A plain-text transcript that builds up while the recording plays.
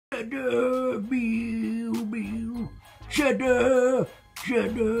cheddar, meow, meow. Cheddar,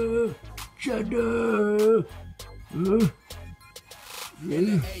 cheddar, cheddar.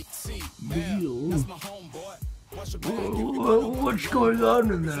 Meow. What's going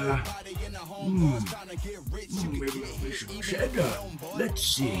on in there? Maybe some cheddar. Let's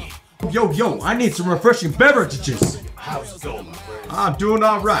see. Yo, I need some refreshing beverages. How's it going, my friend? I'm doing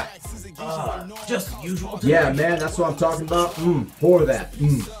all right. Just the usual. Yeah, man, that's what I'm talking about. Pour that.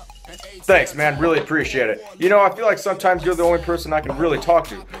 Thanks, man. Really appreciate it. You know, I feel like sometimes you're the only person I can really talk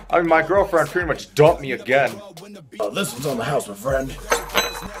to. I mean, my girlfriend pretty much dumped me again. This one's on the house, my friend.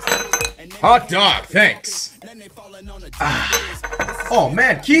 Hot dog, thanks. Oh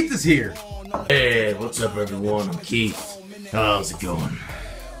man, Keith is here. Hey, what's up, everyone? I'm Keith. How's it going?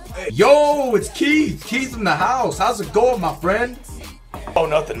 Yo, it's Keith. Keith in the house. How's it going, my friend? Oh,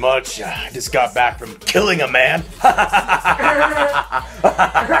 nothing much. I just got back from killing a man.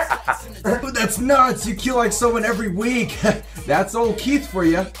 That's nuts. You kill like someone every week. That's old Keith for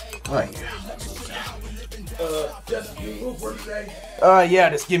you. Oh yeah. Just a little for today. Yeah,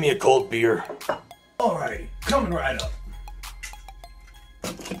 just give me a cold beer. Alrighty, coming right up.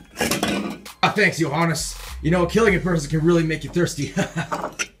 Thanks, Johannes. You know, killing a person can really make you thirsty.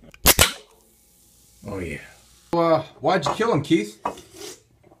 Oh yeah. Why'd you kill him, Keith?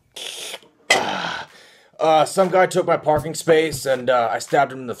 Some guy took my parking space and I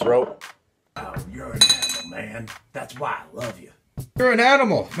stabbed him in the throat. Oh, you're an animal, man. That's why I love you. You're an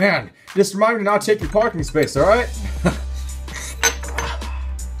animal, man. Just remind me to not take your parking space, alright?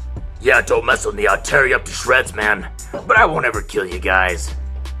 Yeah, don't mess with me, I'll tear you up to shreds, man. But I won't ever kill you guys.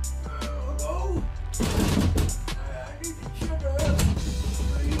 Hello? I need a cheddar.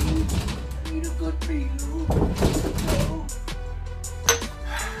 I need a good meal.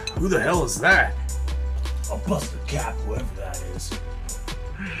 Who the hell is that? I'll bust the cap, whoever that is.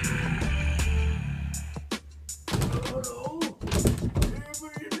 Hello?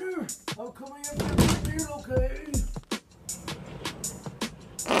 Anybody there? I'm coming up with a meal, okay?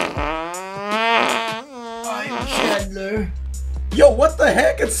 I'm Chandler. Yo, what the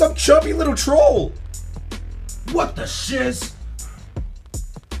heck? It's some chubby little troll. What the shiz?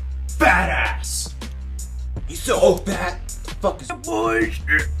 Fat ass. He's so fat. Fuck is boys.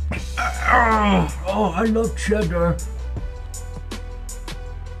 Oh, I love cheddar.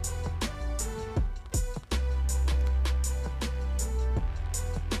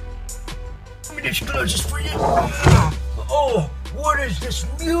 Let me just close this for you. Oh, what is this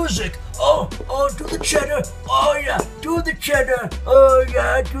music? Oh, do the cheddar. Oh yeah, do the cheddar. Oh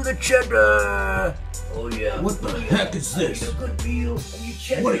yeah, do the cheddar. Oh yeah. What the heck is this? I need a good meal. I need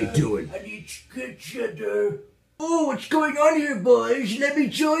cheddar. What are you doing? I need good cheddar. Oh, what's going on here, boys? Let me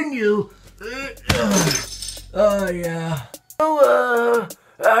join you. Oh yeah. Oh,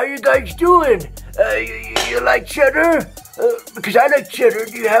 how you guys doing? You like cheddar? Because I like cheddar.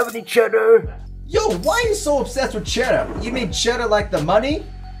 Do you have any cheddar? Yo, why are you so obsessed with cheddar? You mean cheddar like the money?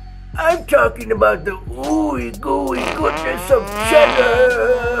 I'm talking about the ooey gooey goodness of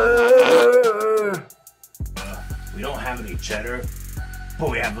cheddar. We don't have any cheddar,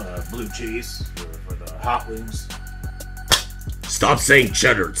 but we have blue cheese for the hot wings. Stop saying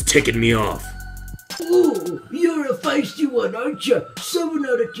cheddar, it's ticking me off. Ooh, you're a feisty one, aren't you? Someone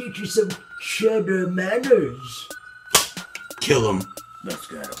ought to teach you some cheddar manners. Kill him. Let's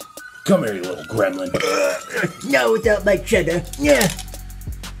get him. Come here, you little gremlin. No, without my cheddar. Yeah.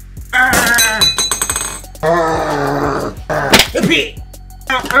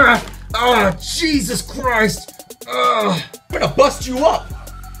 Oh, Jesus Christ. I'm gonna bust you up.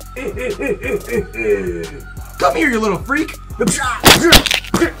 Come here, you little freak.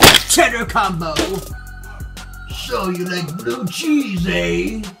 Cheddar combo. So you like blue cheese,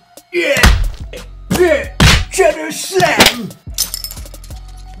 eh? Yeah. Cheddar slam.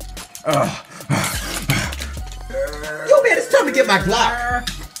 Yo, man, it's time to get my Glock.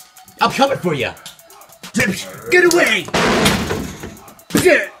 I'm coming for you. Get away.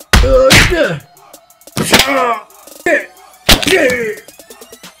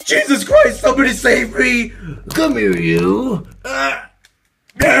 Jesus Christ, somebody save me. Come here, you.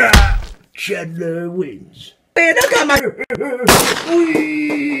 Chandler wins. Man, I got my...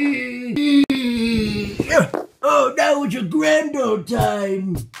 Oh, now it's your grand old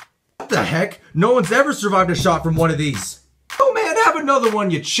time. What the heck? No one's ever survived a shot from one of these. Oh man, have another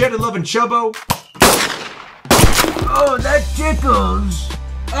one, you cheddar-loving chubbo. Oh, that tickles.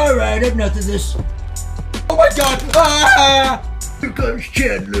 Alright, enough of this. Oh my god! Ah! Here comes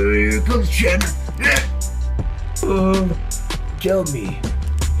Chandler, here comes Chandler. Tell me,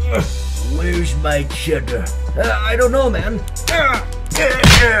 where's my cheddar? I don't know, man.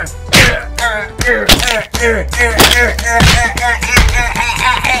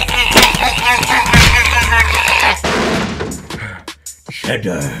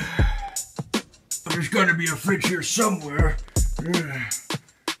 Cheddar. There's gotta be a fridge here somewhere.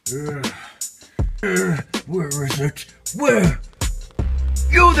 Where is it? Where?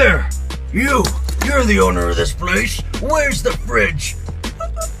 You there! You're the owner of this place. Where's the fridge?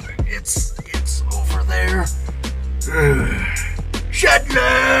 It's over there.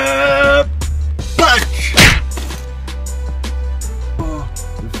 Chandler! Punch! Oh,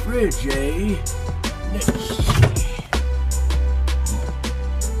 the fridge, eh? Let's see.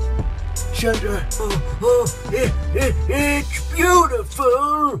 Chandler, it's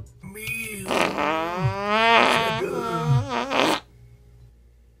beautiful.